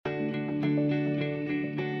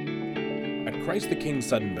Christ the King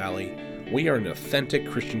Sudden Valley, we are an authentic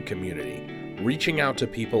Christian community, reaching out to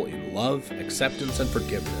people in love, acceptance, and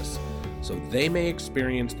forgiveness, so they may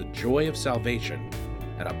experience the joy of salvation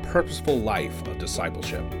and a purposeful life of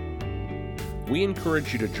discipleship. We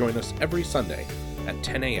encourage you to join us every Sunday at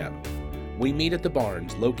 10 a.m. We meet at the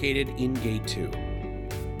Barns located in Gate 2.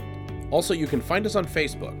 Also, you can find us on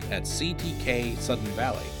Facebook at CTK Sudden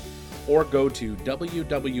Valley or go to www.ctk.church.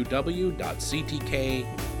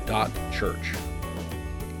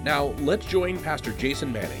 Now, let's join Pastor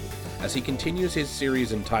Jason Manning as he continues his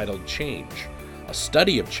series entitled Change, a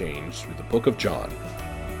study of change through the book of John.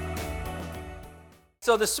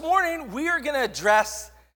 So this morning, we are going to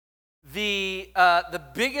address the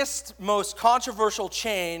biggest, most controversial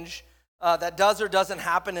change that does or doesn't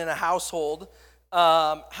happen in a household.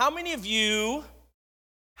 How many of you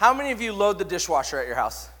load the dishwasher at your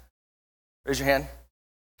house? Raise your hand.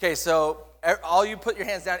 Okay, so all you put your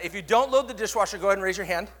hands down. If you don't load the dishwasher, go ahead and raise your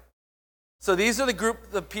hand. So these are the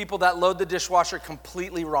group of people that load the dishwasher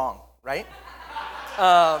completely wrong, right?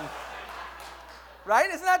 Right?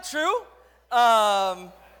 Isn't that true?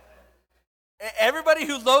 Everybody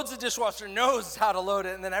who loads the dishwasher knows how to load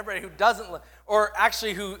it, and then everybody who doesn't, or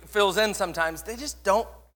actually who fills in sometimes, they just don't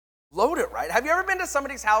load it right. Have you ever been to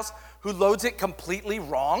somebody's house who loads it completely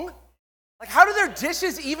wrong? Like, how do their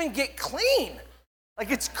dishes even get clean? Like,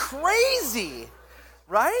 it's crazy,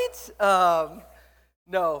 right?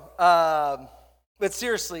 No. But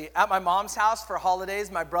seriously, at my mom's house for holidays,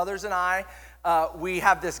 my brothers and I, we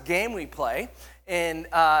have this game we play. And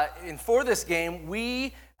for this game,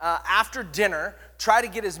 we, after dinner, try to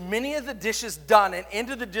get as many of the dishes done and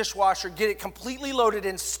into the dishwasher, get it completely loaded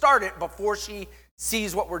and start it before she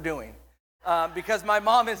sees what we're doing. Because my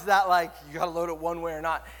mom is that like, you got to load it one way or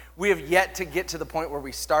not. We have yet to get to the point where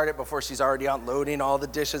we start it before she's already unloading all the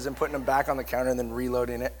dishes and putting them back on the counter and then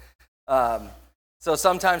reloading it. So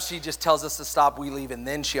sometimes she just tells us to stop, we leave, and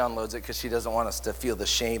then she unloads it because she doesn't want us to feel the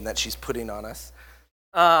shame that she's putting on us.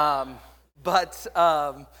 But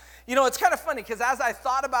it's kind of funny because as I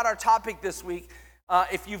thought about our topic this week,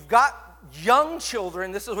 if you've got young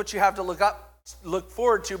children, this is what you have to look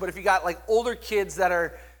forward to. But if you got like older kids that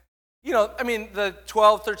are, the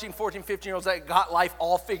 12, 13, 14, 15-year-olds that got life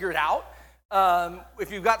all figured out,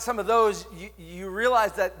 if you've got some of those, you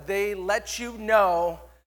realize that they let you know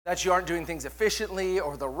that you aren't doing things efficiently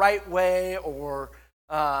or the right way or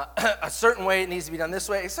a certain way it needs to be done this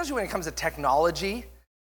way, especially when it comes to technology.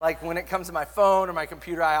 Like when it comes to my phone or my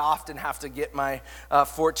computer, I often have to get my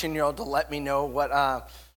 14-year-old to let me know what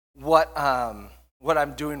I'm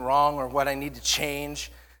doing wrong or what I need to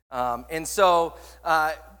change. And so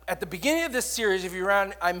at the beginning of this series, if you're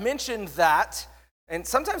around, I mentioned that, and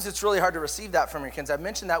sometimes it's really hard to receive that from your kids. I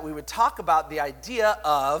mentioned that we would talk about the idea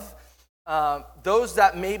of those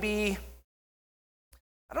that maybe,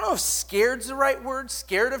 I don't know if scared's the right word,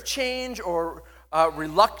 scared of change or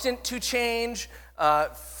reluctant to change,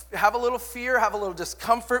 have a little fear, have a little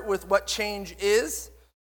discomfort with what change is,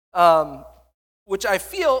 which I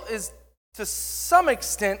feel is to some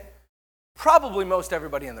extent probably most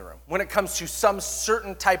everybody in the room when it comes to some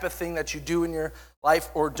certain type of thing that you do in your life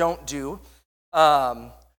or don't do.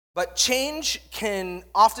 But change can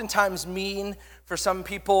oftentimes mean, for some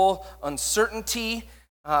people, uncertainty.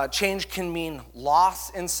 Change can mean loss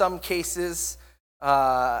in some cases.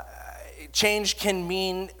 Change can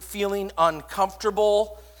mean feeling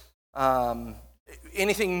uncomfortable.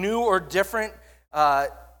 Anything new or different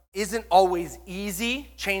isn't always easy.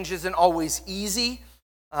 Change isn't always easy.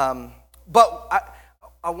 But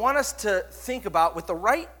I want us to think about, with the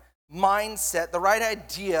right mindset, the right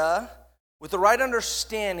idea, with the right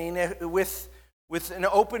understanding, with an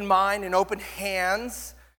open mind and open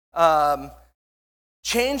hands,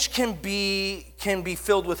 change can be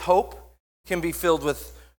filled with hope, can be filled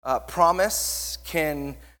with promise,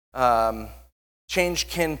 change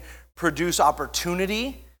can produce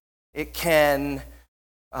opportunity. It can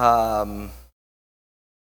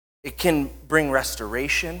bring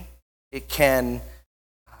restoration.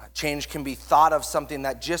 Change can be thought of something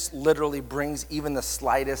that just literally brings even the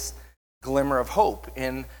slightest glimmer of hope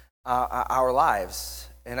in our lives.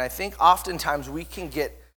 And I think oftentimes we can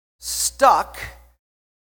get stuck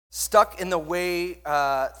in the way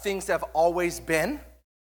things have always been,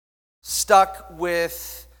 stuck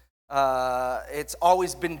with it's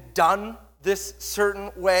always been done this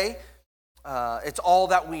certain way. It's all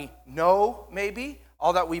that we know, maybe,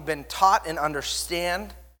 all that we've been taught and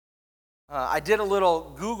understand. I did a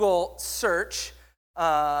little Google search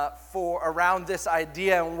for around this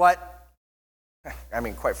idea and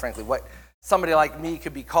quite frankly, what somebody like me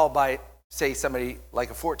could be called by, say, somebody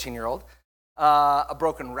like a 14-year-old. A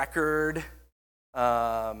broken record,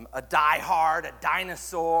 a diehard, a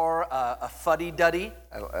dinosaur, a fuddy-duddy.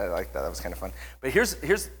 I like that. That was kind of fun. But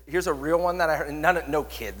here's a real one that I heard. No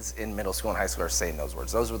kids in middle school and high school are saying those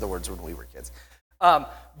words. Those were the words when we were kids.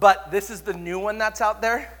 But this is the new one that's out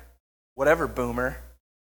there. Whatever, boomer.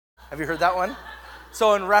 Have you heard that one?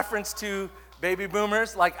 So in reference to baby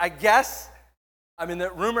boomers, like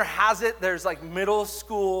the rumor has it there's like middle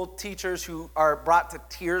school teachers who are brought to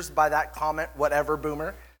tears by that comment, whatever,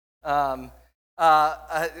 boomer.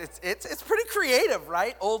 It's pretty creative,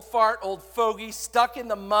 right? Old fart, old fogey, stuck in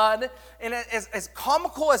the mud. And as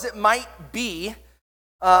comical as it might be,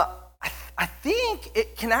 I think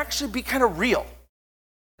it can actually be kind of real.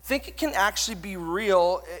 I think it can actually be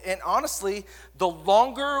real. And honestly, the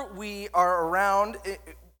longer we are around,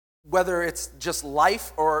 whether it's just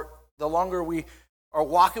life or the longer we are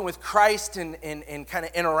walking with Christ and kind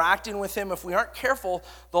of interacting with him, if we aren't careful,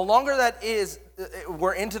 the longer that is,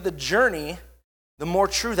 we're into the journey, the more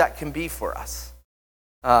true that can be for us.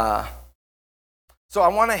 So I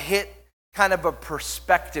want to hit kind of a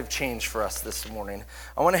perspective change for us this morning.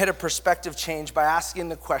 I want to hit a perspective change by asking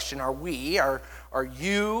the question, are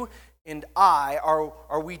you and I,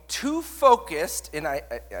 are we too focused, and I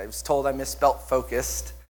was told I misspelt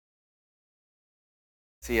focused.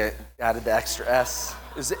 See, I added the extra S.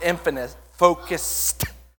 It was infinite. Focused.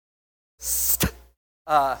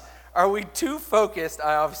 Are we too focused?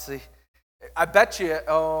 I bet you,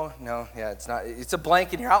 oh, no, yeah, it's not. It's a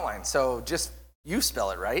blank in your outline, so just you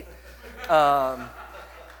spell it right.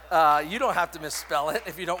 You don't have to misspell it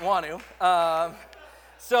if you don't want to.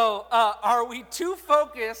 So are we too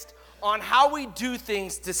focused on how we do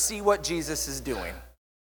things to see what Jesus is doing?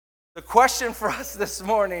 The question for us this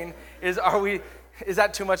morning is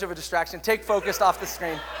that too much of a distraction? Take focused off the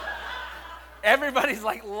screen. Everybody's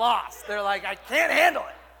like lost. They're like, I can't handle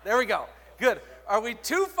it. There we go. Good. Are we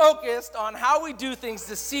too focused on how we do things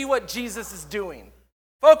to see what Jesus is doing?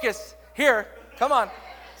 Focus. Here. Come on.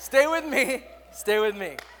 Stay with me. Stay with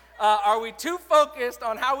me. Are we too focused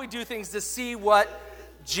on how we do things to see what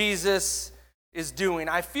Jesus is doing?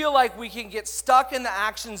 I feel like we can get stuck in the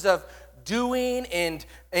actions of doing and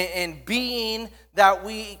being that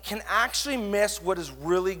we can actually miss what is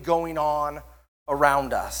really going on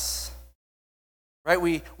around us. Right?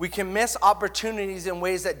 We can miss opportunities in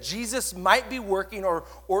ways that Jesus might be working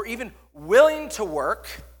or even willing to work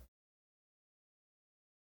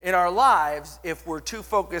in our lives if we're too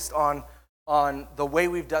focused on the way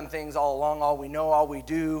we've done things all along, all we know, all we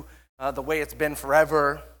do, the way it's been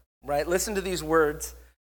forever. Right? Listen to these words.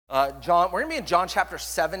 We're going to be in John chapter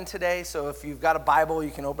 7 today, so if you've got a Bible,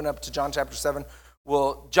 you can open up to John chapter 7.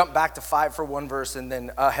 We'll jump back to 5 for one verse and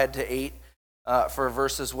then ahead to 8 for a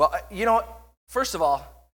verse as well. You know what? First of all,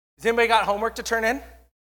 has anybody got homework to turn in?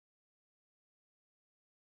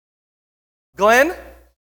 Glenn?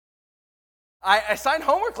 I signed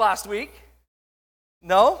homework last week.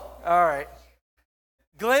 No? All right.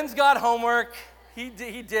 Glenn's got homework. He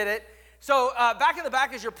did it. So back in the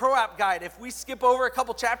back is your Pro App guide. If we skip over a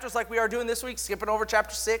couple chapters like we are doing this week, skipping over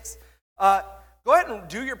chapter 6, go ahead and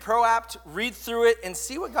do your Pro App, read through it, and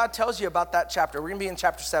see what God tells you about that chapter. We're going to be in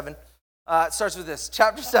chapter 7. It starts with this.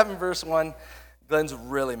 Chapter 7, verse 1. Glenn's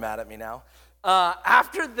really mad at me now.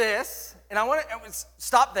 After this, and I want to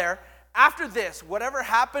stop there. After this, whatever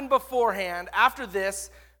happened beforehand, after this,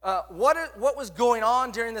 what was going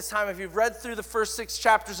on during this time? If you've read through the first 6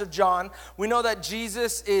 chapters of John, we know that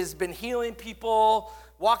Jesus has been healing people,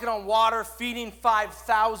 walking on water, feeding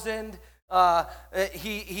 5,000.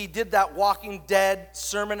 He did that Walking Dead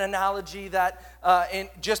sermon analogy that in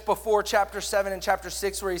just before chapter 7 and chapter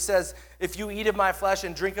 6 where he says, if you eat of my flesh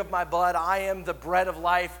and drink of my blood, I am the bread of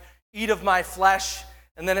life, eat of my flesh.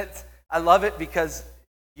 And then I love it because,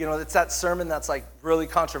 you know, it's that sermon that's like really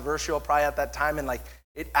controversial probably at that time, and like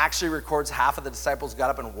it actually records half of the disciples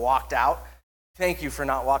got up and walked out. Thank you for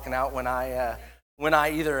not walking out when I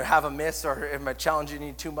either have a miss or am I challenging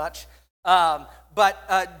you too much. But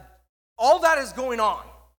all that is going on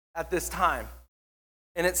at this time.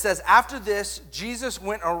 And it says, after this, Jesus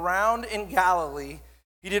went around in Galilee.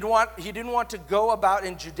 He didn't want to go about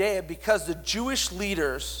in Judea because the Jewish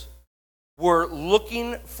leaders were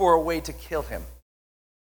looking for a way to kill him.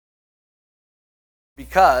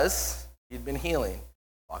 Because he'd been healing,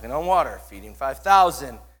 walking on water, feeding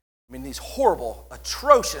 5,000. I mean, these horrible,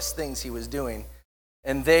 atrocious things he was doing.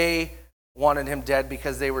 And they wanted him dead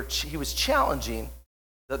because he was challenging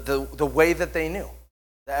the way that they knew,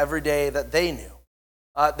 the everyday that they knew.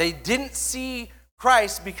 They didn't see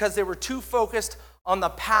Christ because they were too focused on the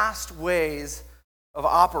past ways of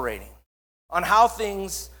operating, on how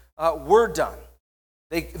things were done.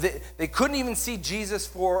 They couldn't even see Jesus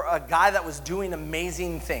for a guy that was doing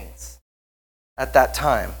amazing things at that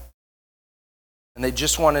time. And they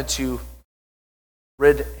just wanted to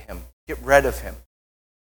get rid of him.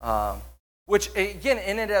 Which, again,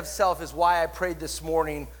 in and of itself is why I prayed this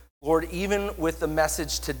morning, Lord, even with the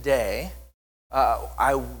message today,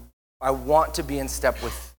 I want to be in step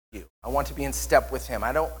with you. I want to be in step with him.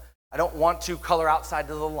 I don't want to color outside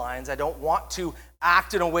of the lines. I don't want to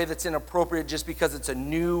act in a way that's inappropriate just because it's a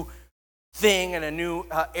new thing and a new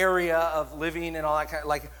area of living and all that kind of,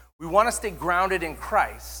 like, we want to stay grounded in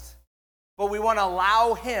Christ, but we want to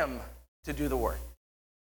allow him to do the work,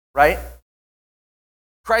 right?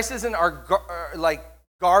 Christ isn't our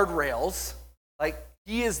guardrails. Like,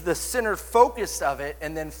 he is the center focus of it,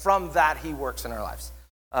 and then from that he works in our lives.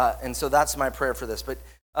 And so that's my prayer for this. But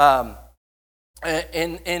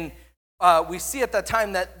we see at that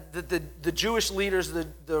time that the Jewish leaders,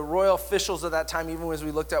 the royal officials of that time, even as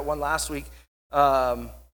we looked at one last week,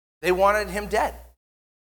 they wanted him dead.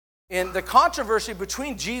 And the controversy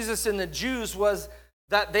between Jesus and the Jews was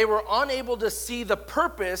that they were unable to see the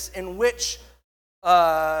purpose in which,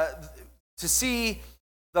 to see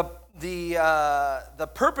the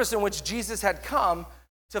purpose in which Jesus had come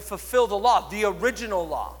to fulfill the law, the original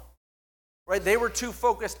law. Right? They were too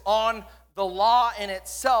focused on the law in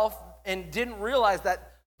itself and didn't realize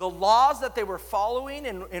that the laws that they were following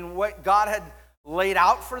and what God had laid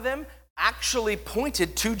out for them actually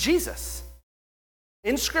pointed to Jesus.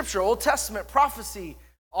 In Scripture, Old Testament, prophecy,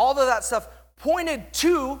 all of that stuff pointed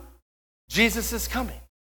to Jesus' coming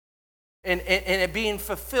and it being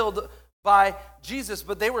fulfilled by Jesus.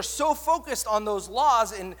 But they were so focused on those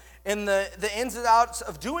laws and the ins and outs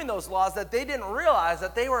of doing those laws that they didn't realize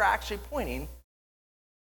that they were actually pointing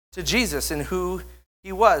to Jesus and who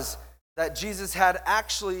he was. That Jesus had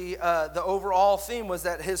actually, the overall theme was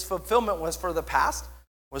that his fulfillment was for the past,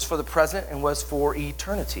 was for the present, and was for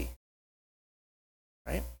eternity.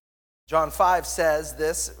 Right? John 5 says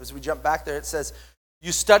this, as we jump back there, it says,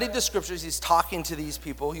 you studied the scriptures, he's talking to these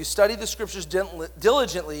people, you studied the scriptures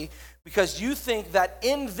diligently because you think that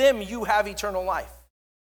in them you have eternal life.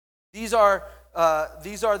 These are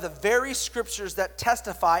the very scriptures that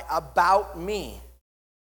testify about me.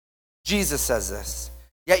 Jesus says this.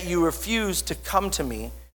 Yet you refuse to come to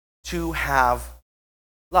me to have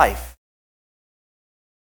life.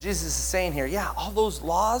 Jesus is saying here, yeah, all those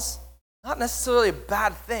laws, not necessarily a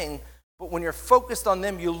bad thing, but when you're focused on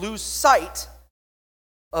them, you lose sight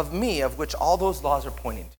of me, of which all those laws are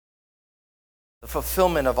pointing to. The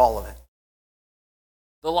fulfillment of all of it.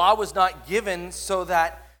 The law was not given so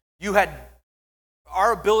that you had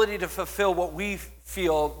our ability to fulfill what we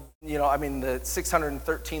feel, the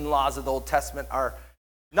 613 laws of the Old Testament are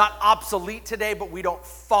not obsolete today, but we don't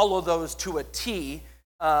follow those to a T.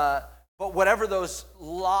 But whatever those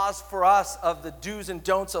laws for us of the do's and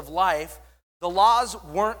don'ts of life, the laws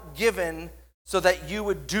weren't given so that you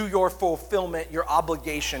would do your fulfillment, your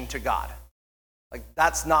obligation to God. Like,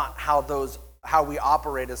 that's not how we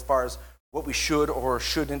operate as far as what we should or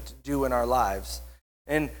shouldn't do in our lives.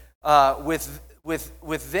 And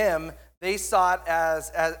with them, they saw it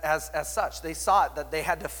as such. They saw it that they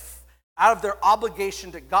had to, out of their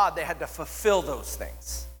obligation to God, they had to fulfill those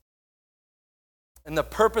things. And the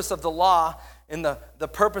purpose of the law and the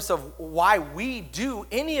purpose of why we do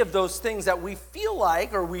any of those things that we feel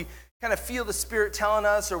like, or we kind of feel the Spirit telling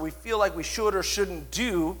us, or we feel like we should or shouldn't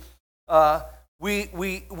do, we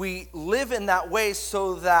live in that way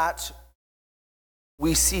so that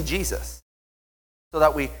we see Jesus, so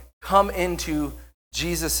that we come into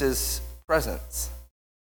Jesus' presence.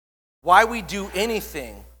 Why we do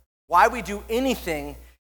anything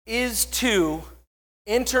is to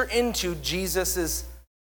enter into Jesus'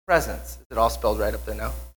 presence. Is it all spelled right up there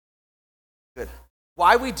now? Good.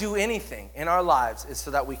 Why we do anything in our lives is so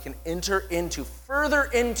that we can further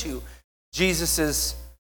into Jesus'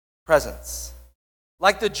 presence.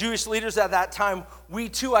 Like the Jewish leaders at that time, we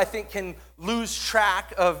too, I think, can lose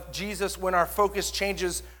track of Jesus when our focus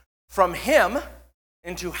changes from him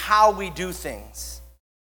into how we do things,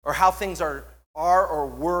 or how things are or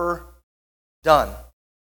were done.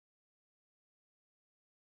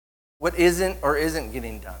 What isn't or isn't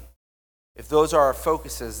getting done. If those are our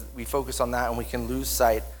focuses, we focus on that and we can lose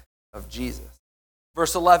sight of Jesus.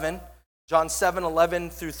 Verse 11, John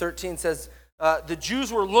 7:11 through 13 says, the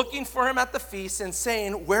Jews were looking for him at the feast and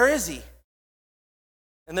saying, where is he?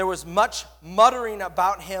 And there was much muttering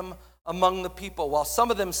about him among the people, while some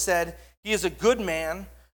of them said, he is a good man.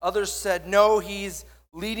 Others said, no, he's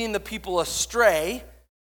leading the people astray.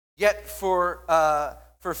 Yet for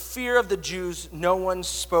fear of the Jews, no one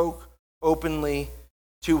spoke openly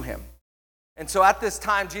to him. And so at this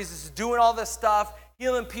time, Jesus is doing all this stuff,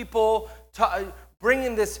 healing people,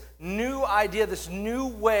 bringing this new idea, this new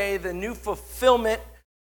way, the new fulfillment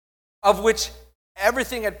of which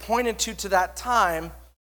everything had pointed to that time.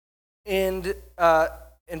 And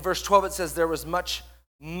in verse 12, it says, there was much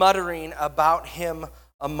muttering about him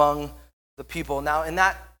among the people. Now, in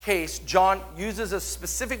that case, John uses a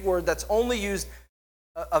specific word that's only used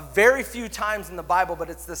a very few times in the Bible, but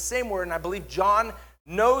it's the same word, and I believe John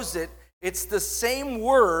knows it. It's the same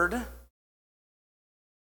word,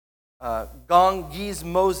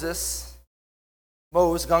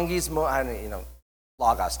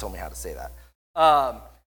 Logos told me how to say that.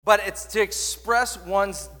 But it's to express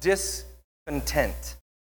one's discontent,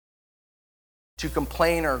 to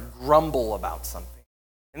complain or grumble about something.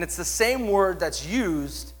 And it's the same word that's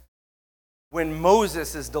used when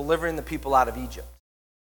Moses is delivering the people out of Egypt.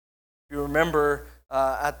 If you remember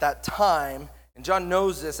at that time, and John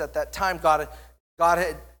knows this, at that time God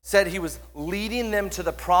had said he was leading them to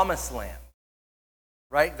the promised land,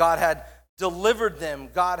 right? God had delivered them.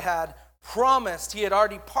 God had promised. He had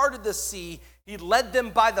already parted the sea. He led them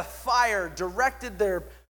by the fire, directed their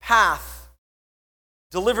path,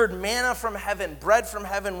 delivered manna from heaven, bread from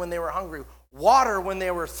heaven when they were hungry, water when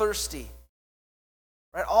they were thirsty.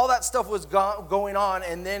 Right? All that stuff was going on,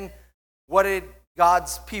 and then what did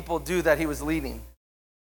God's people do that he was leading?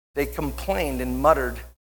 They complained and muttered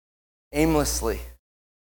aimlessly,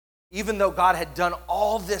 even though God had done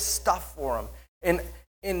all this stuff for them. And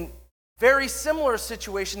in very similar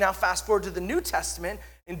situation, now fast forward to the New Testament,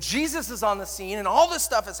 and Jesus is on the scene, and all this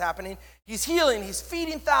stuff is happening. He's healing, he's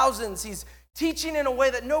feeding thousands, he's teaching in a way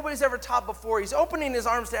that nobody's ever taught before. He's opening his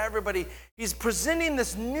arms to everybody. He's presenting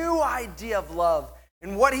this new idea of love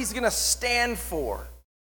and what he's going to stand for.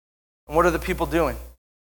 And what are the people doing?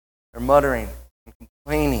 They're muttering and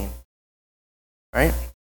complaining, right?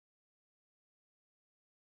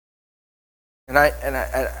 And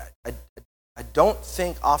I don't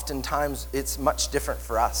think oftentimes it's much different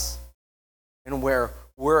for us and where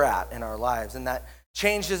we're at in our lives. And that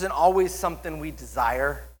change isn't always something we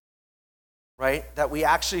desire, right? That we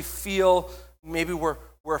actually feel maybe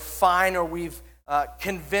we're fine, or we've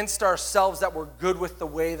convinced ourselves that we're good with the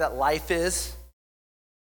way that life is,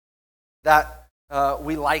 that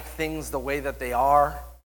we like things the way that they are,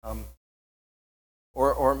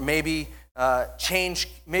 or maybe change.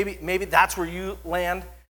 Maybe that's where you land.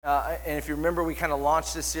 And if you remember, we kind of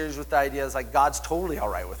launched this series with the idea is like God's totally all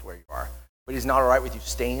right with where you are, but he's not all right with you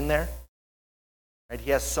staying there. Right?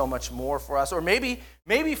 He has so much more for us. Or maybe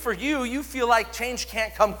for you feel like change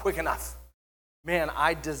can't come quick enough. Man,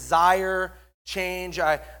 I desire change.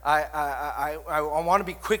 I want to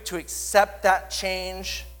be quick to accept that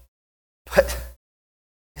change, but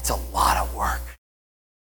it's a lot of work.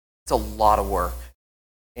 It's a lot of work.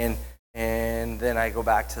 And then I go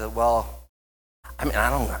back to, I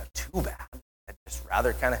don't got it too bad. I'd just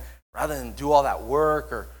rather than do all that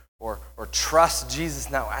work or trust Jesus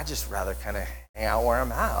now, I'd just rather kind of hang out where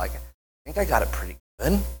I'm at. Like, I think I got it pretty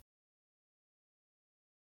good. And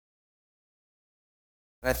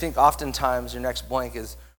I think oftentimes your next blank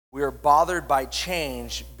is, we are bothered by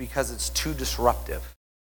change because it's too disruptive.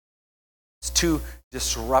 It's too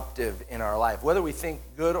disruptive in our life. Whether we think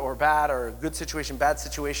good or bad, or a good situation, bad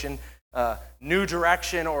situation, new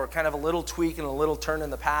direction, or kind of a little tweak and a little turn in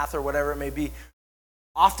the path, or whatever it may be,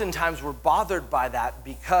 oftentimes we're bothered by that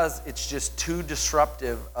because it's just too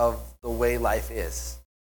disruptive of the way life is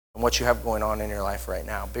and what you have going on in your life right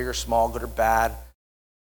now, big or small, good or bad,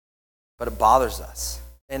 but it bothers us.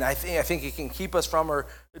 And I think it can keep us from, or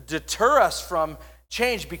deter us from,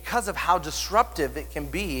 change because of how disruptive it can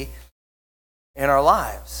be in our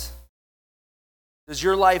lives. Does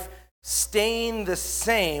your life staying the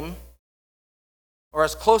same, or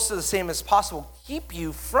as close to the same as possible, keep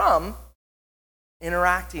you from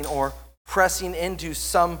interacting or pressing into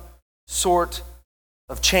some sort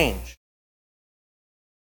of change?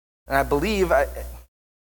 And I believe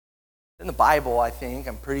in the Bible, I think,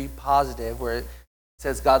 I'm pretty positive, where it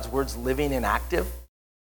says God's word's living and active.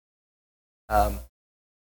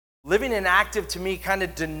 Living and active to me kind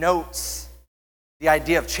of denotes the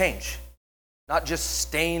idea of change, not just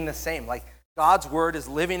staying the same. Like, God's word is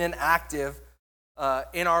living and active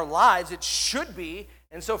in our lives. It should be.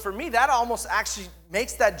 And so for me, that almost actually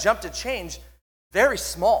makes that jump to change very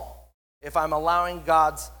small if I'm allowing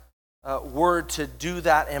God's word to do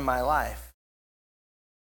that in my life.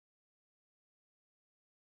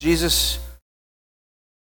 Jesus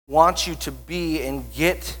wants you to be and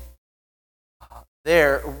get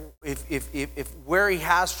there. If where he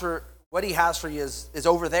has for what he has for you is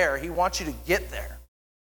over there, he wants you to get there.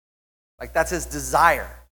 Like, that's his desire.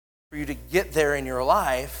 for you to get there in your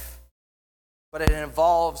life, but it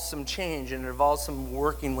involves some change, and it involves some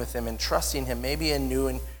working with him and trusting him, maybe in new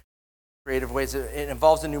and creative ways. It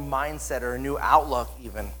involves a new mindset or a new outlook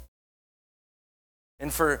even.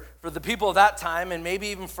 And for the people of that time, and maybe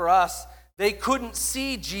even for us, they couldn't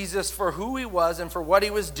see Jesus for who he was and for what he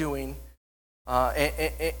was doing.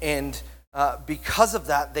 And because of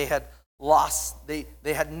that, they had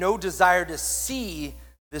they had no desire to see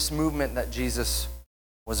this movement that Jesus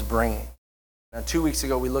was bringing. Now, 2 weeks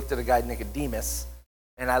ago, we looked at a guy, Nicodemus,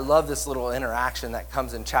 and I love this little interaction that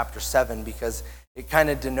comes in chapter 7 because it kind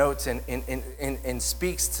of denotes and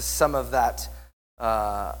speaks to some of that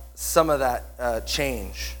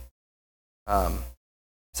change. It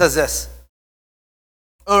says this.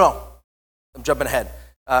 Oh no, I'm jumping ahead.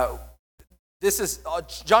 This is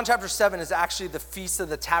John chapter 7 is actually the Feast of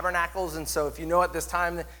the Tabernacles, and so if you know at this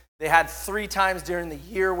time, they had 3 times during the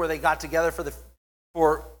year where they got together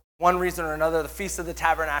for one reason or another. The Feast of the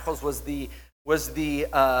Tabernacles was the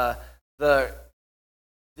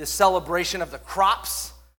celebration of the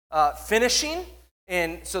crops finishing,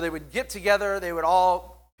 and so they would get together. They would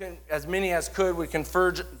all, as many as could, would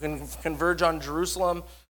converge on Jerusalem,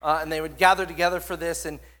 and they would gather together for this.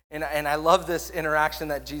 And I love this interaction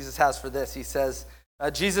that Jesus has for this. He says,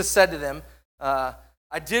 Jesus said to them,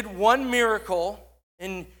 I did one miracle,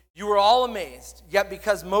 and you were all amazed. Yet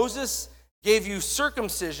because Moses gave you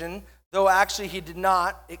circumcision, though actually he did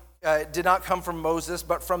not come from Moses,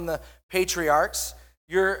 but from the patriarchs,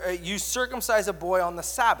 you circumcise a boy on the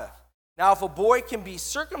Sabbath. Now, if a boy can be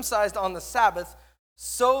circumcised on the Sabbath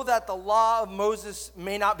so that the law of Moses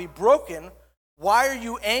may not be broken, why are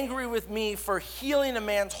you angry with me for healing a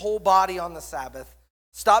man's whole body on the Sabbath?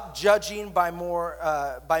 Stop judging by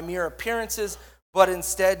mere appearances, but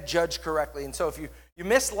instead judge correctly. And so if you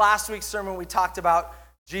missed last week's sermon, we talked about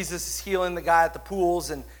Jesus healing the guy at the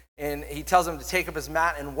pools, and he tells him to take up his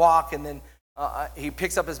mat and walk, and then he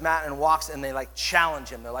picks up his mat and walks, and they challenge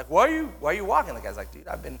him. They're like, why are you walking? The guy's like, dude,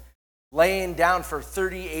 I've been laying down for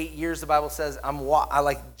 38 years, the Bible says.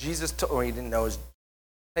 Jesus told he didn't know his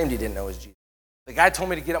claimed he didn't know his Jesus. The guy told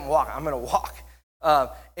me to get up and walk. I'm going to walk.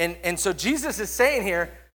 And so Jesus is saying here,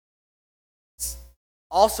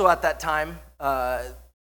 also at that time,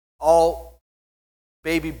 all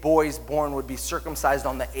baby boys born would be circumcised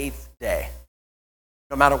on the 8th day,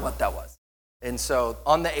 no matter what that was. And so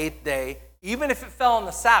on the 8th day, even if it fell on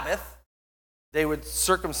the Sabbath, they would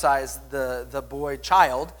circumcise the boy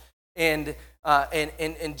child. And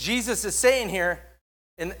Jesus is saying here,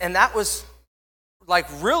 and that was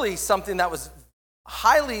really something that was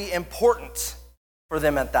highly important for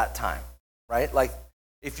them at that time, right?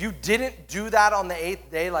 If you didn't do that on the 8th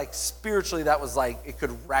day, spiritually, that was it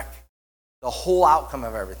could wreck the whole outcome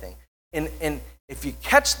of everything. And if you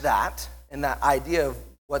catch that and that idea of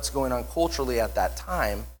what's going on culturally at that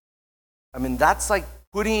time, I mean, that's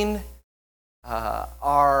putting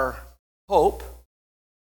our hope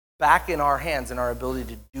back in our hands and our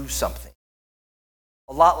ability to do something.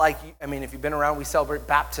 A lot if you've been around, we celebrate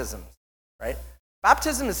baptisms, right?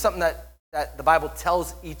 Baptism is something that the Bible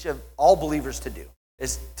tells all believers to do,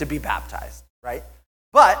 is to be baptized, right?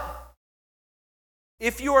 But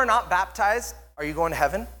if you are not baptized, are you going to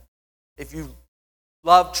heaven? If you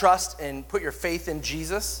love, trust, and put your faith in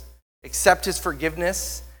Jesus, accept his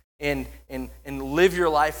forgiveness, and live your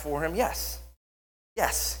life for him, yes.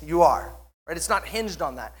 Yes, you are. Right? It's not hinged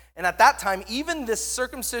on that. And at that time, even this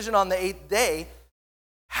circumcision on the 8th day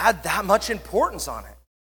had that much importance on it.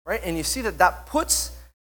 Right? And you see that puts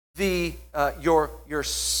your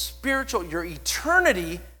spiritual, your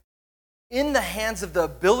eternity in the hands of the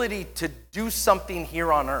ability to do something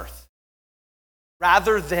here on earth,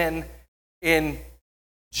 rather than in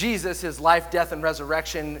Jesus, his life, death, and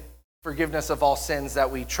resurrection, forgiveness of all sins, that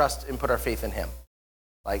we trust and put our faith in him.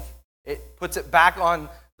 It puts it back on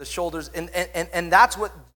the shoulders, and that's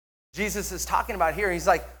what Jesus is talking about here. He's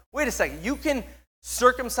like, wait a second, you can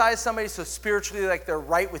circumcise somebody so spiritually they're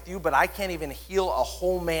right with you, but I can't even heal a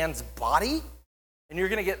whole man's body? And you're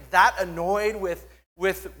going to get that annoyed with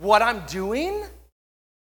what I'm doing?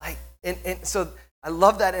 And so I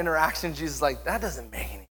love that interaction. Jesus is like, that doesn't make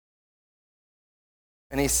any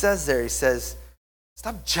sense. And he says,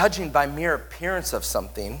 stop judging by mere appearance of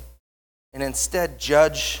something, and instead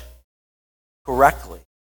judge correctly.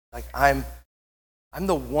 I'm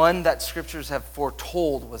the one that scriptures have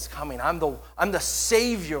foretold was coming. I'm the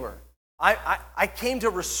Savior. I came to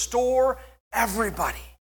restore everybody.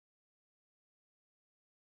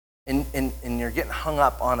 And you're getting hung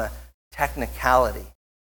up on a technicality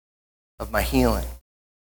of my healing.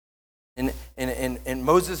 And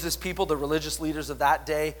Moses' people, the religious leaders of that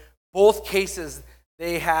day, both cases,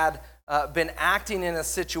 They had been acting in a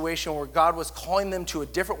situation where God was calling them to a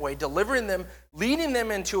different way, delivering them, leading them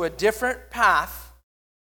into a different path,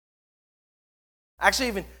 actually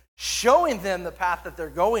even showing them the path that they're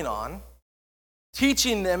going on,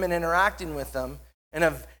 teaching them and interacting with them in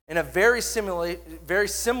a very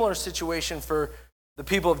similar situation for the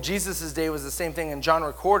people of Jesus' day. Was the same thing, and John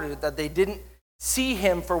recorded it, that they didn't see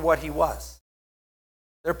him for what he was.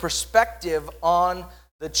 Their perspective on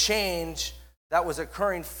the change that was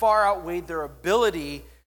occurring far outweighed their ability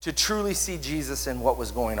to truly see Jesus and what was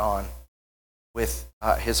going on with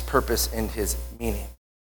his purpose and his meaning.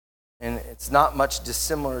 And it's not much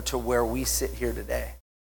dissimilar to where we sit here today.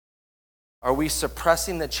 Are we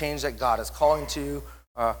suppressing the change that God is calling to?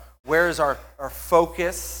 Where is our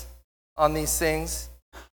focus on these things?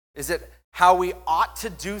 Is it how we ought to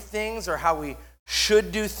do things or how we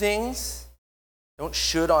should do things? Don't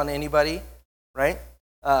should on anybody, right?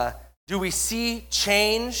 Do we see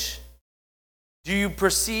change? Do you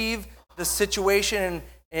perceive the situation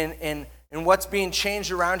and what's being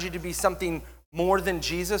changed around you to be something more than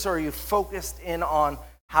Jesus? Or are you focused in on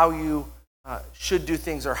how you should do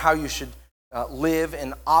things or how you should live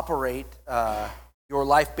and operate your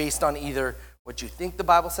life based on either what you think the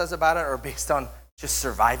Bible says about it or based on just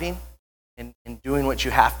surviving and doing what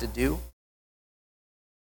you have to do?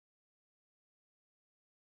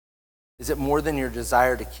 Is it more than your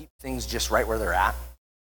desire to keep things just right where they're at?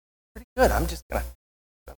 Pretty good. I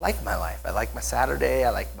like my life. I like my Saturday.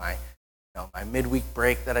 I like my midweek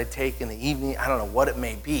break that I take in the evening. I don't know what it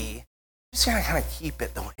may be. I'm just gonna kind of keep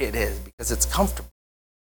it the way it is because it's comfortable.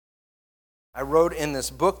 I wrote in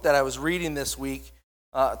this book that I was reading this week,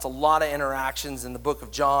 it's a lot of interactions in the book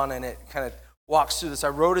of John, and it kind of walks through this. I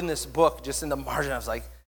wrote in this book, just in the margin, I was like,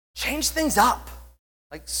 change things up.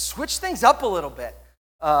 Like, switch things up a little bit.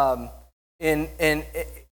 And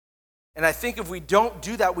I think if we don't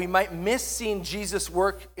do that, we might miss seeing Jesus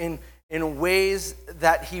work in ways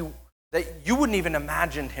that you wouldn't even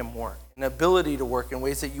imagine him work, an ability to work in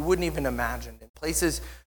ways that you wouldn't even imagine, in places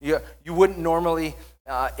you wouldn't normally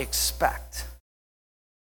expect.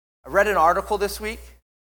 I read an article this week,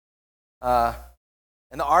 and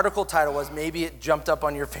the article title was, maybe it jumped up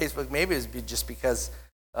on your Facebook, maybe it was just because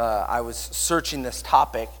I was searching this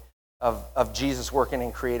topic of Jesus working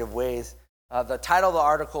in creative ways. The title of the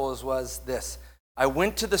article was this: I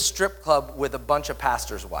went to the strip club with a bunch of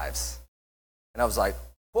pastors' wives. And I was like,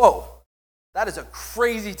 whoa, that is a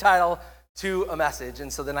crazy title to a message.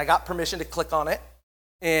 And so then I got permission to click on it.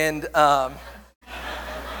 And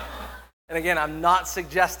again, I'm not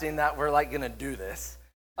suggesting that we're like going to do this.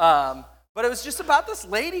 But it was just about this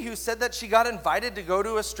lady who said that she got invited to go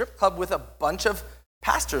to a strip club with a bunch of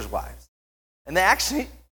pastors' wives. And they actually,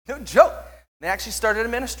 no joke, they actually started a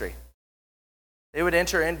ministry. They would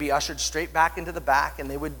enter in, be ushered straight back into the back, and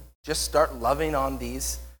they would just start loving on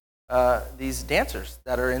these dancers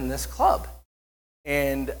that are in this club.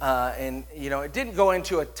 And it didn't go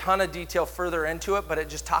into a ton of detail further into it, but it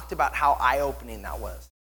just talked about how eye-opening that was.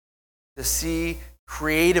 To see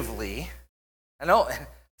creatively, I know,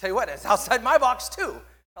 tell you what, it's outside my box too.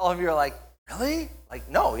 All of you are like, really? Like,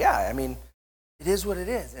 no, yeah, I mean, it is what it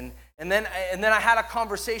is. And then I had a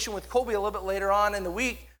conversation with Colby a little bit later on in the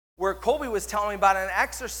week where Colby was telling me about an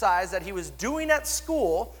exercise that he was doing at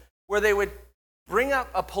school where they would bring up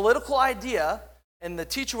a political idea and the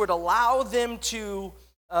teacher would allow them to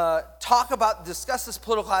discuss this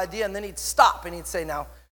political idea, and then he'd stop and he'd say, now,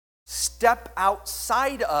 step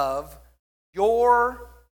outside of your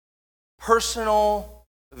personal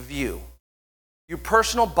view, your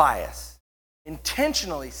personal bias.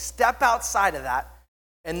 Intentionally step outside of that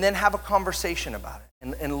and then have a conversation about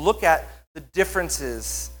it and look at the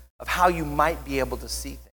differences of how you might be able to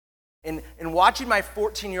see things. And watching my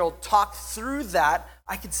 14-year-old talk through that,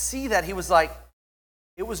 I could see that he was like,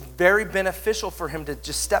 it was very beneficial for him to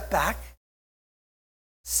just step back,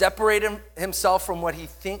 separate himself from what he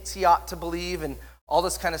thinks he ought to believe and all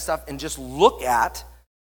this kind of stuff, and just look at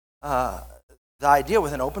the idea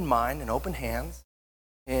with an open mind and open hands.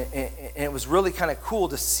 And it was really kind of cool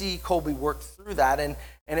to see Colby work through that. And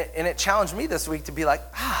it challenged me this week to be like,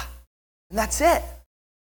 and that's it.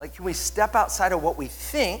 Like, can we step outside of what we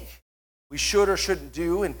think we should or shouldn't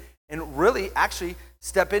do and really actually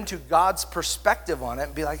step into God's perspective on it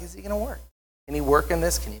and be like, is he going to work? Can he work in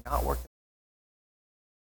this? Can he not work in this?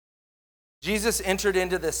 Jesus entered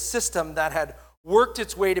into this system that had worked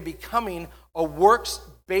its way to becoming a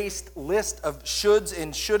works-based list of shoulds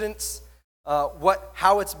and shouldn'ts,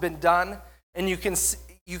 how it's been done. And you can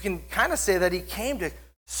kind of say that he came to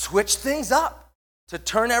switch things up, to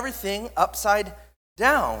turn everything upside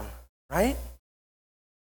down, right?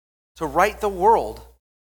 To right the world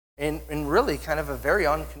in really kind of a very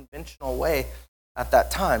unconventional way at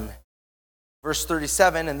that time. Verse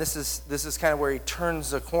 37, and this is kind of where he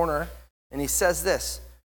turns the corner, and he says this,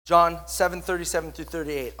 John 7:37 through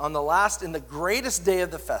 38. On the last, in the greatest day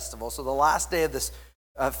of the festival, so the last day of this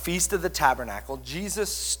Feast of the Tabernacle, Jesus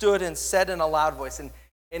stood and said in a loud voice,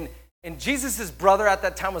 and Jesus' brother at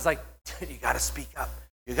that time was like, dude, you got to speak up.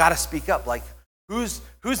 You got to speak up. Like, whose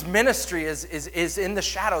ministry is in the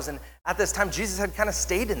shadows? And at this time, Jesus had kind of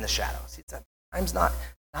stayed in the shadows. He said, time's not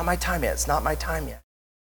my time yet. It's not my time yet.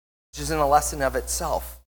 Which isn't a lesson of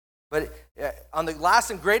itself. But on the last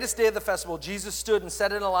and greatest day of the festival, Jesus stood and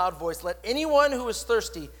said in a loud voice, let anyone who is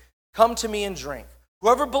thirsty come to me and drink.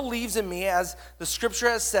 Whoever believes in me, as the scripture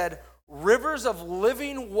has said, rivers of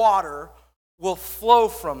living water will flow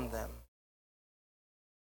from them.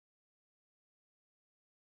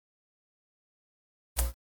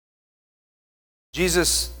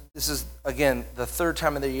 Jesus, this is, again, the third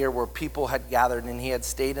time of the year where people had gathered and he had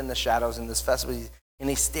stayed in the shadows in this festival. And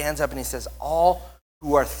he stands up and he says, all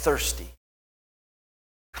who are thirsty,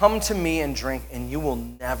 come to me and drink, and you will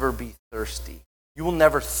never be thirsty. You will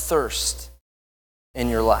never thirst in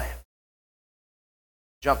your life.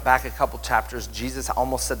 Jump back a couple chapters. Jesus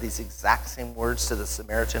almost said these exact same words to the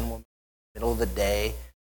Samaritan woman in the middle of the day,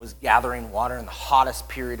 was gathering water in the hottest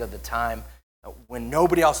period of the time when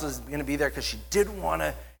nobody else was going to be there because she didn't want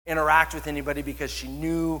to interact with anybody because she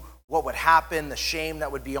knew what would happen, the shame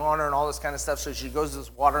that would be on her and all this kind of stuff. So she goes to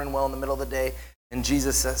this watering well in the middle of the day, and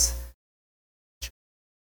Jesus says,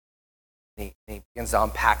 he begins to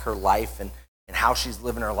unpack her life and how she's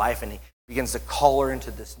living her life, and he begins to call her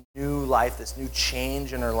into this new life, this new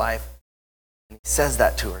change in her life. And he says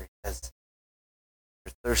that to her. He says,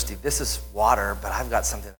 you're thirsty. This is water, but I've got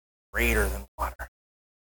something greater than water.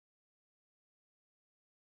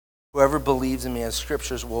 Whoever believes in me, as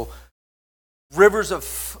scriptures will, rivers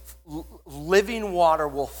of living water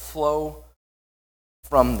will flow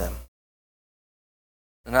from them.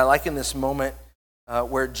 And I like in this moment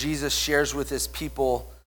where Jesus shares with his people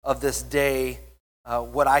of this day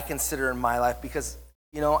what I consider in my life, because,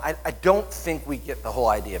 I don't think we get the whole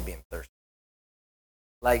idea of being thirsty.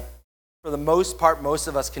 Like, for the most part, most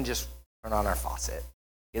of us can just turn on our faucet,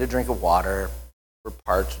 get a drink of water. We're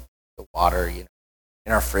parched with the water,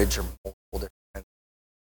 in our fridge or multiple different kinds.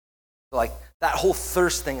 So like that whole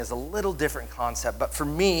thirst thing is a little different concept, but for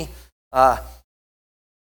me,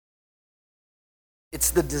 it's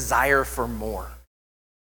the desire for more.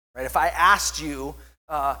 Right? If I asked you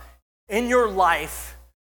in your life,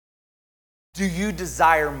 do you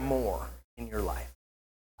desire more in your life?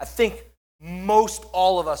 I think most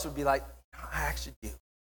all of us would be like, I actually do.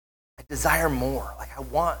 I desire more. Like, I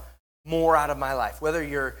want more out of my life. Whether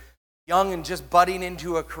you're young and just budding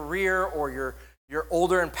into a career, or you're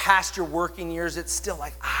older and past your working years, it's still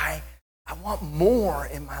like, I want more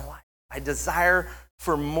in my life. I desire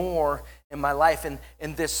for more in my life.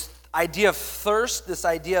 And this idea of thirst, this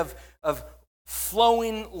idea of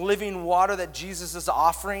flowing living water that Jesus is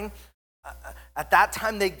offering, at that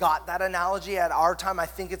time they got that analogy. At our time, I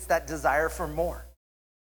think it's that desire for more.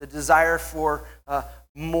 The desire for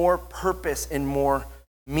more purpose and more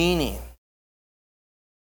meaning.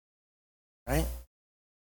 Right?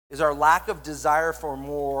 Is our lack of desire for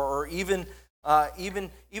more, or even though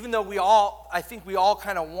I think we all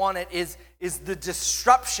kind of want it, is the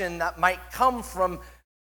disruption that might come from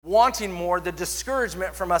wanting more, the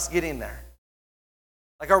discouragement from us getting there.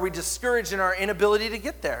 Like, are we discouraged in our inability to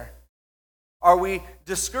get there? Are we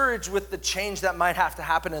discouraged with the change that might have to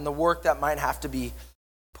happen and the work that might have to be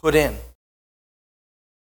put in?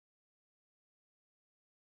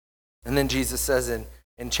 And then Jesus says in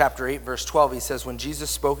chapter 8, verse 12, he says, when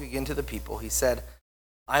Jesus spoke again to the people, he said,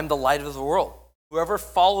 I am the light of the world. Whoever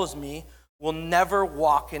follows me will never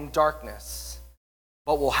walk in darkness,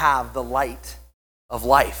 but will have the light of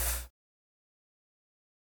life.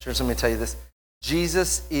 Church, let me tell you this.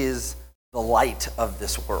 Jesus is the light of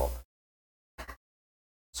this world.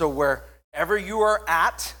 So wherever you are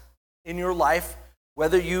at in your life,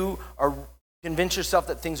 whether you are convince yourself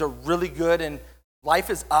that things are really good and life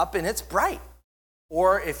is up and it's bright,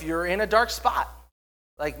 or if you're in a dark spot,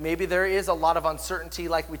 like maybe there is a lot of uncertainty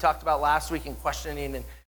like we talked about last week, and questioning and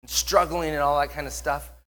struggling and all that kind of stuff,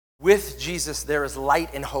 with Jesus there is light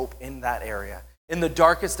and hope in that area. In the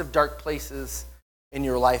darkest of dark places in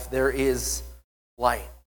your life, there is light.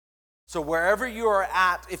 So wherever you are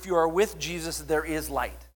at, if you are with Jesus, there is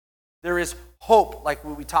light. There is hope, like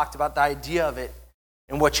we talked about, the idea of it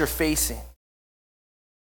and what you're facing.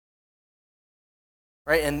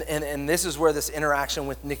 Right? And this is where this interaction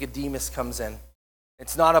with Nicodemus comes in.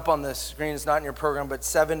 It's not up on the screen, it's not in your program, but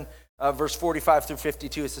 7 verse 45 through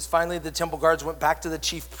 52. It says, finally the temple guards went back to the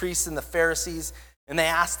chief priests and the Pharisees, and they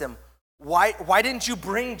asked him, why didn't you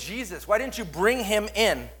bring Jesus? Why didn't you bring him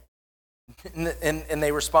in? And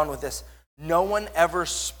they respond with this, no one ever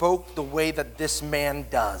spoke the way that this man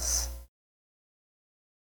does.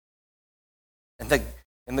 And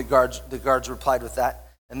the guards replied with that.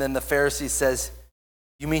 And then the Pharisee says,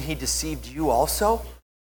 you mean he deceived you also?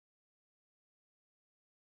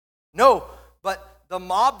 No, but the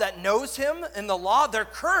mob that knows him and the law, they're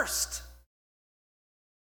cursed.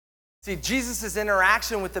 See, Jesus'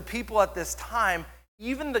 interaction with the people at this time,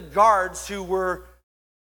 even the guards who were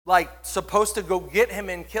supposed to go get him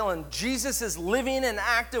and kill him, Jesus' living and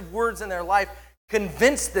active words in their life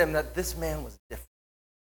convinced them that this man was different.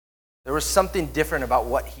 There was something different about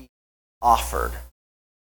what he offered.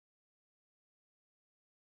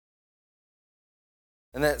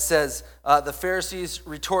 And then it says, the Pharisees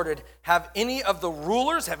retorted, have any of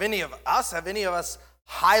us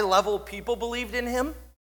high-level people believed in him?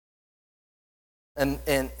 And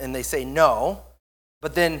they say no.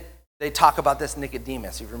 But then they talk about this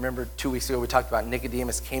Nicodemus. You remember 2 weeks ago we talked about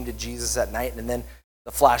Nicodemus came to Jesus at night, and then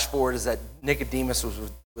the flash forward is that Nicodemus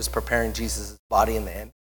was preparing Jesus' body in the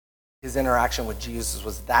end. His interaction with Jesus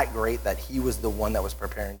was that great that he was the one that was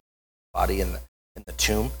preparing his body in the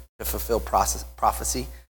tomb to fulfill prophecy.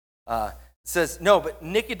 It says, no, but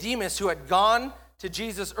Nicodemus, who had gone to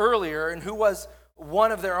Jesus earlier and who was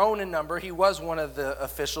one of their own in number, he was one of the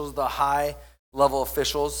officials, the high-level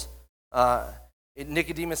officials.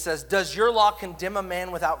 Nicodemus says, does your law condemn a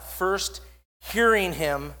man without first hearing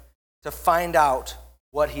him to find out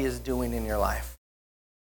what he is doing in your life?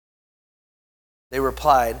 They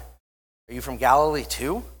replied, are you from Galilee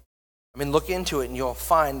too? I mean, look into it and you'll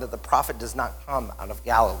find that the prophet does not come out of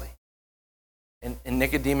Galilee. And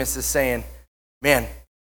Nicodemus is saying, man,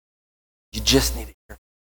 you just need to hear him.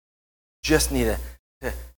 You just need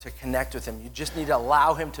to connect with him. You just need to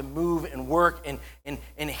allow him to move and work and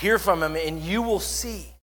hear from him, and you will see.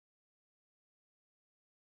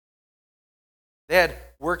 They had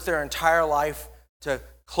worked their entire life to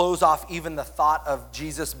close off even the thought of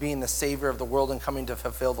Jesus being the Savior of the world and coming to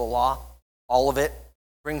fulfill the law. All of it.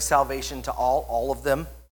 Bring salvation to all of them,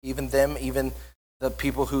 even the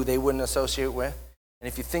people who they wouldn't associate with. And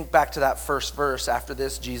if you think back to that first verse, after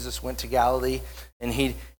this, Jesus went to Galilee, and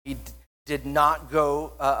he did not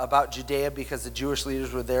go about Judea because the Jewish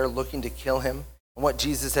leaders were there looking to kill him. And what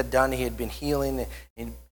Jesus had done, he had been healing,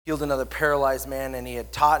 and healed another paralyzed man, and he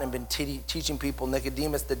had taught and been teaching people,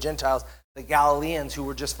 Nicodemus, the Gentiles, the Galileans, who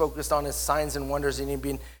were just focused on his signs and wonders, and he'd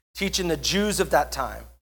been teaching the Jews of that time.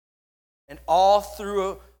 And all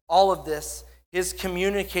through all of this, his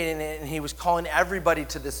communicating it, and he was calling everybody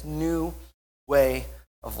to this new way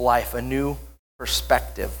of life, a new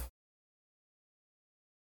perspective.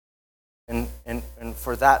 And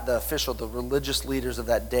for that, the religious leaders of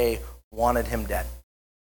that day wanted him dead.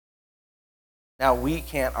 Now, we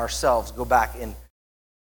can't ourselves go back and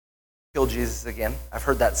kill Jesus again. I've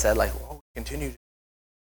heard that said, continue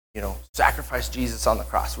to, sacrifice Jesus on the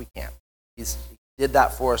cross. We can't. He did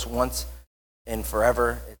that for us once and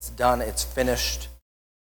forever. It's done. It's finished.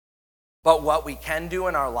 But what we can do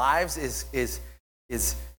in our lives is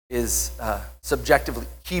subjectively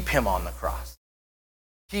keep him on the cross.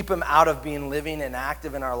 Keep him out of being living and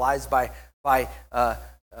active in our lives by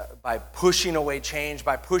pushing away change,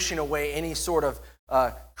 by pushing away any sort of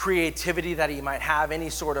creativity that he might have,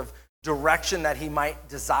 any sort of direction that he might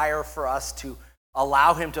desire for us to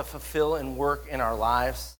allow him to fulfill and work in our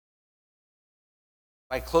lives.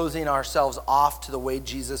 By closing ourselves off to the way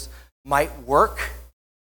Jesus might work.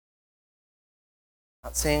 I'm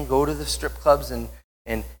not saying go to the strip clubs and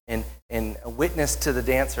witness to the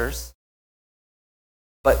dancers,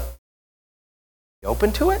 but be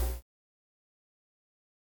open to it.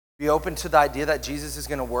 Be open to the idea that Jesus is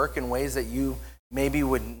going to work in ways that you maybe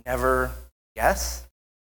would never guess,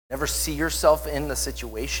 never see yourself in the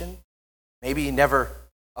situation, maybe never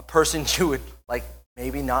a person you would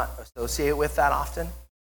maybe not associate with that often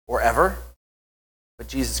or ever, but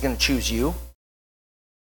Jesus is going to choose you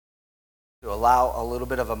to allow a little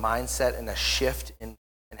bit of a mindset and a shift in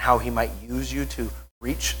how he might use you to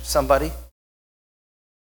reach somebody.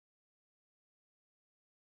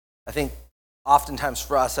 I think oftentimes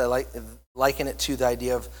for us, I liken it to the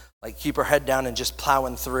idea of keep our head down and just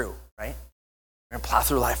plowing through, right? We're going to plow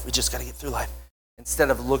through life. We just got to get through life. Instead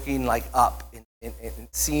of looking up and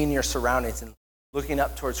seeing your surroundings and looking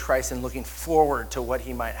up towards Christ and looking forward to what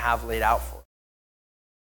he might have laid out for us.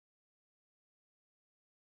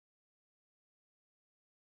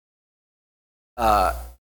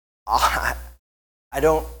 I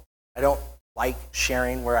don't like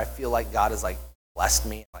sharing where I feel like God has like blessed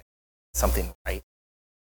me, like something right.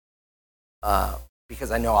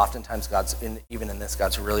 Because I know oftentimes even in this,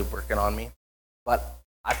 God's really working on me. But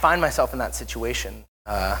I find myself in that situation.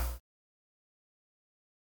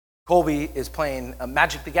 Colby is playing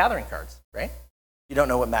Magic the Gathering cards, right? You don't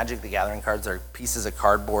know what Magic the Gathering cards are, pieces of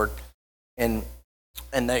cardboard, and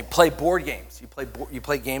they play board games. You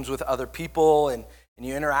play games with other people, and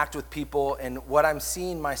you interact with people. And what I'm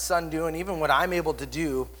seeing my son do, and even what I'm able to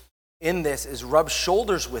do in this, is rub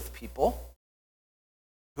shoulders with people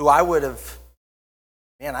who I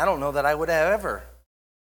don't know that I would have ever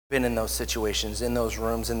been in those situations, in those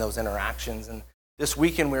rooms, in those interactions. And this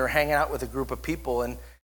weekend we were hanging out with a group of people, and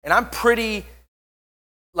I'm pretty,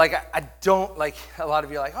 like, I don't, like, a lot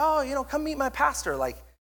of you are like, oh, come meet my pastor. Like,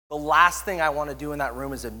 the last thing I want to do in that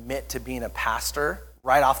room is admit to being a pastor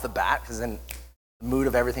right off the bat, because then the mood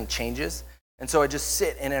of everything changes. And so I just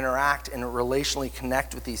sit and interact and relationally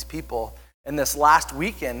connect with these people. And this last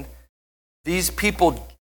weekend, these people,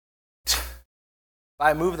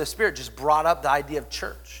 by a move of the Spirit, just brought up the idea of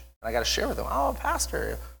church. And I got to share with them, oh,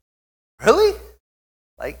 pastor, really?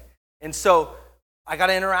 And so I got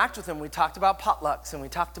to interact with them. We talked about potlucks, and we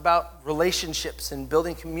talked about relationships and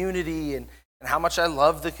building community, and how much I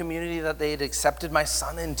love the community that they had accepted my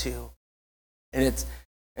son into. And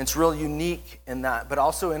it's real unique in that, but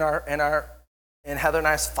also in Heather and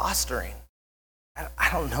I's fostering. I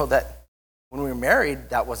don't know that when we were married,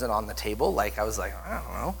 that wasn't on the table. Like, I was like, I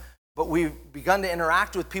don't know. But we've begun to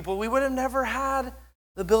interact with people we would have never had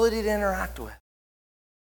the ability to interact with.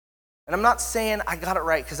 And I'm not saying I got it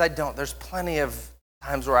right, because I don't. There's plenty of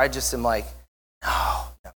times where I just am like, no.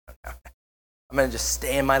 I'm going to just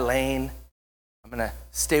stay in my lane. I'm going to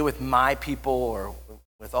stay with my people or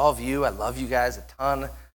with all of you. I love you guys a ton.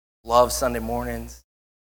 Love Sunday mornings.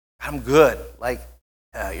 I'm good. Like,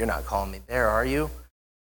 you're not calling me there, are you?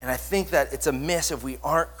 And I think that it's a miss if we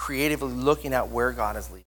aren't creatively looking at where God is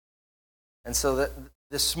leading. And so that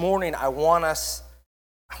this morning, I want us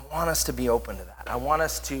to be open to that. I want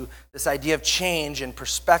us to, this idea of change and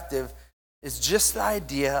perspective is just the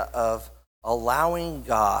idea of allowing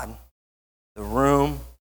God the room,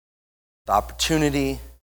 the opportunity,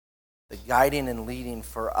 the guiding and leading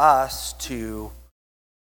for us to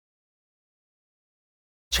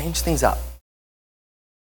change things up.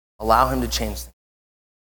 Allow him to change things.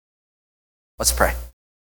 Let's pray.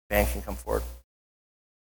 Band can come forward.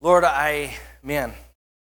 Lord, I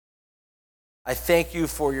thank you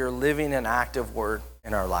for your living and active word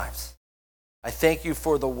in our lives. I thank you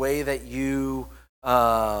for the way that you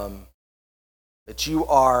are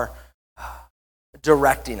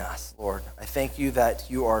directing us, Lord. I thank you that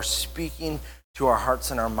you are speaking to our hearts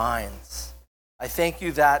and our minds. I thank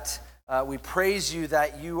you that we praise you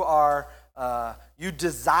that you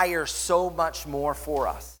desire so much more for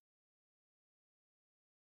us.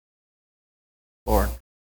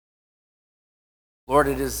 Lord,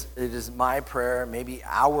 it is my prayer, maybe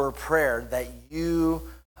our prayer, that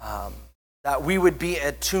that we would be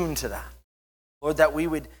attuned to that. Lord, that we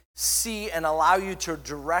would see and allow you to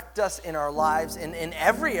direct us in our lives, in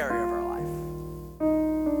every area of our life.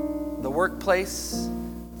 The workplace,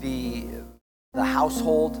 the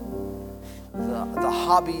household, the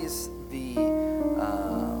hobbies, the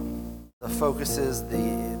focuses,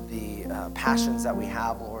 the passions that we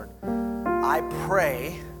have, Lord. I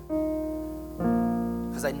pray,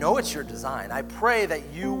 because I know it's your design, I pray that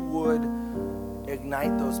you would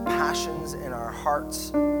ignite those passions in our hearts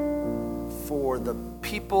for the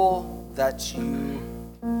people that you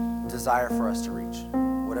desire for us to reach,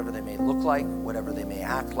 whatever they may look like, whatever they may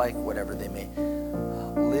act like, whatever they may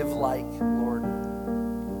live like, Lord,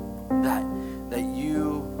 that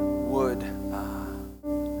you would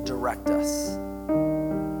direct us,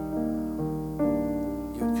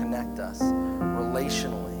 you would connect us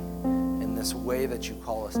relationally in this way that you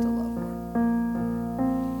call us to love, Lord.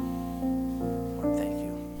 Lord, thank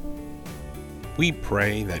you. We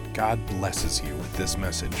pray that God blesses you with this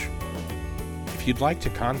message. If you'd like to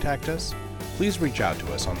contact us, please reach out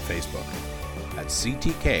to us on Facebook at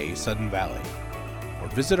CTK Sudden Valley, or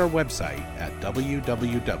visit our website at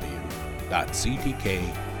www.ctk.church.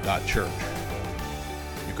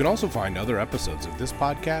 You can also find other episodes of this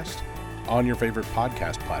podcast on your favorite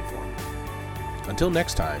podcast platform. Until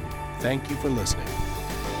next time, thank you for listening.